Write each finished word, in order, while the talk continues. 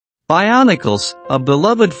Bionicles, a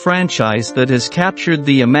beloved franchise that has captured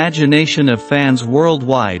the imagination of fans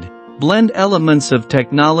worldwide, blend elements of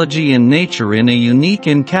technology and nature in a unique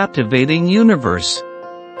and captivating universe.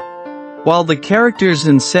 While the characters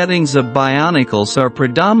and settings of Bionicles are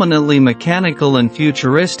predominantly mechanical and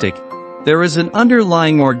futuristic, there is an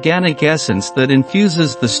underlying organic essence that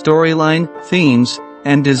infuses the storyline, themes,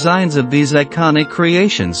 and designs of these iconic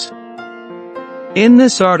creations. In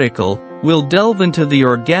this article, we'll delve into the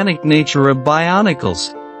organic nature of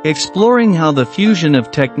Bionicles, exploring how the fusion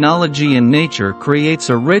of technology and nature creates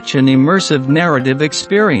a rich and immersive narrative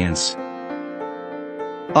experience.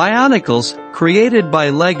 Bionicles, created by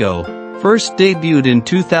LEGO, first debuted in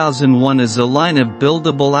 2001 as a line of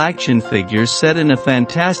buildable action figures set in a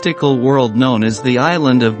fantastical world known as the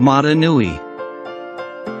island of Mata Nui.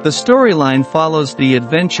 The storyline follows the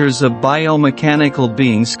adventures of biomechanical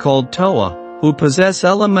beings called Toa, who possess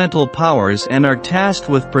elemental powers and are tasked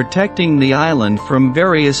with protecting the island from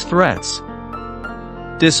various threats.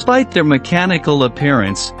 Despite their mechanical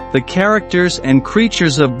appearance, the characters and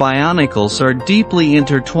creatures of Bionicles are deeply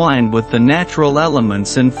intertwined with the natural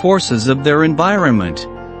elements and forces of their environment.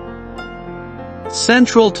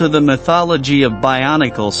 Central to the mythology of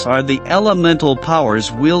Bionicles are the elemental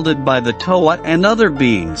powers wielded by the Toa and other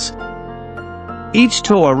beings. Each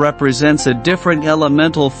Toa represents a different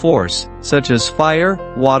elemental force, such as fire,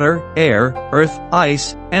 water, air, earth,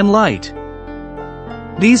 ice, and light.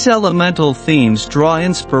 These elemental themes draw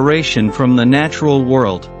inspiration from the natural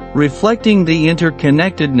world, reflecting the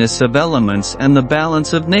interconnectedness of elements and the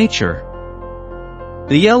balance of nature.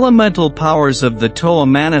 The elemental powers of the Toa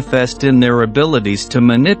manifest in their abilities to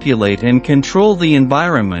manipulate and control the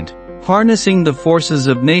environment, harnessing the forces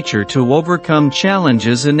of nature to overcome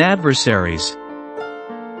challenges and adversaries.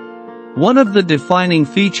 One of the defining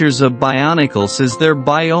features of Bionicles is their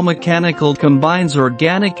biomechanical combines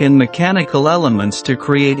organic and mechanical elements to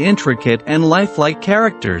create intricate and lifelike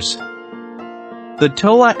characters. The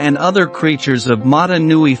Toa and other creatures of Mata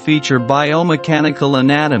Nui feature biomechanical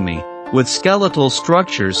anatomy, with skeletal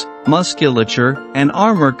structures, musculature, and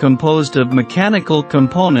armor composed of mechanical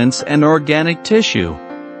components and organic tissue.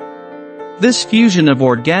 This fusion of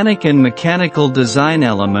organic and mechanical design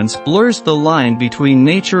elements blurs the line between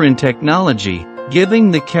nature and technology, giving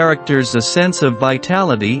the characters a sense of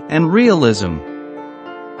vitality and realism.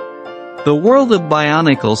 The world of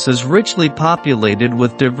Bionicles is richly populated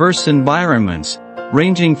with diverse environments,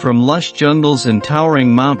 ranging from lush jungles and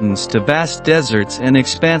towering mountains to vast deserts and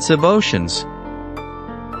expansive oceans.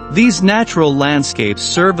 These natural landscapes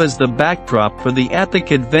serve as the backdrop for the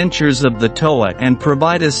epic adventures of the Toa and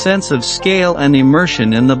provide a sense of scale and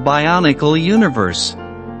immersion in the Bionicle universe.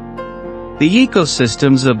 The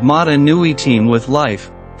ecosystems of Mata Nui teem with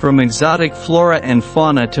life, from exotic flora and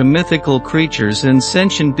fauna to mythical creatures and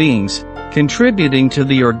sentient beings, contributing to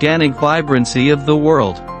the organic vibrancy of the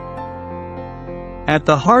world. At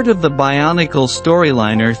the heart of the Bionicle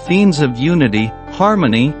storyline are themes of unity,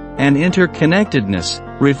 harmony, and interconnectedness,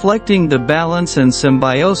 reflecting the balance and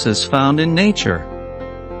symbiosis found in nature.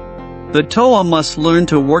 The Toa must learn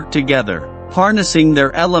to work together, harnessing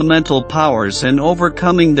their elemental powers and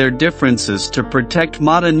overcoming their differences to protect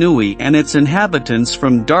Mata Nui and its inhabitants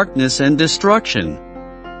from darkness and destruction.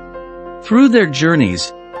 Through their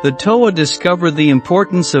journeys, the Toa discover the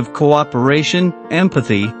importance of cooperation,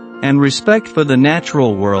 empathy, and respect for the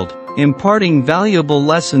natural world, imparting valuable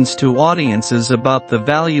lessons to audiences about the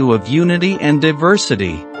value of unity and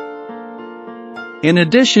diversity. In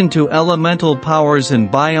addition to elemental powers and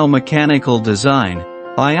biomechanical design,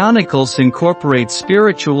 Bionicles incorporate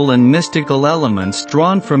spiritual and mystical elements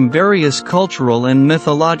drawn from various cultural and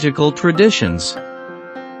mythological traditions.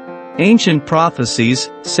 Ancient prophecies,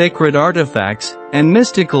 sacred artifacts, and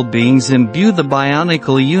mystical beings imbue the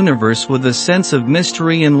Bionicle universe with a sense of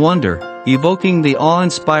mystery and wonder, evoking the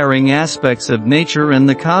awe-inspiring aspects of nature and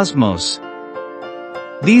the cosmos.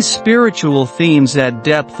 These spiritual themes add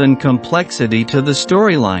depth and complexity to the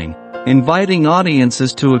storyline, inviting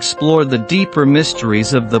audiences to explore the deeper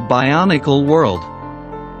mysteries of the Bionicle world.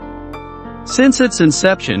 Since its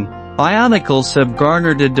inception, Bionicles have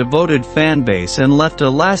garnered a devoted fanbase and left a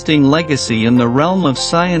lasting legacy in the realm of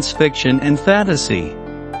science fiction and fantasy.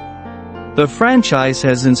 The franchise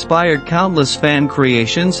has inspired countless fan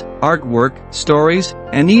creations, artwork, stories,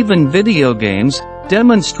 and even video games,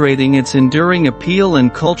 demonstrating its enduring appeal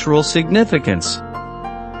and cultural significance.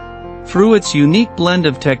 Through its unique blend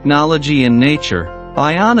of technology and nature,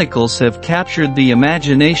 Bionicles have captured the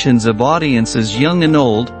imaginations of audiences young and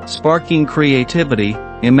old, sparking creativity,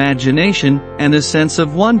 imagination, and a sense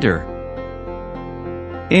of wonder.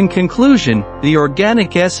 In conclusion, the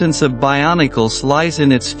organic essence of Bionicles lies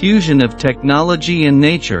in its fusion of technology and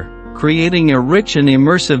nature, creating a rich and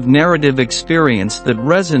immersive narrative experience that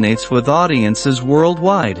resonates with audiences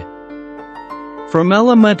worldwide. From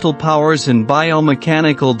elemental powers and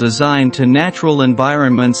biomechanical design to natural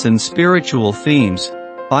environments and spiritual themes,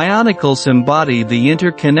 Bionicles embody the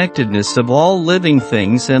interconnectedness of all living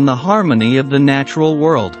things and the harmony of the natural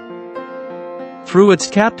world. Through its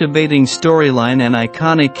captivating storyline and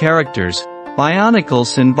iconic characters,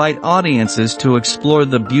 Bionicles invite audiences to explore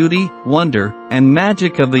the beauty, wonder, and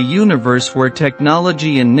magic of a universe where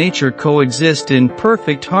technology and nature coexist in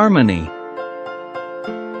perfect harmony.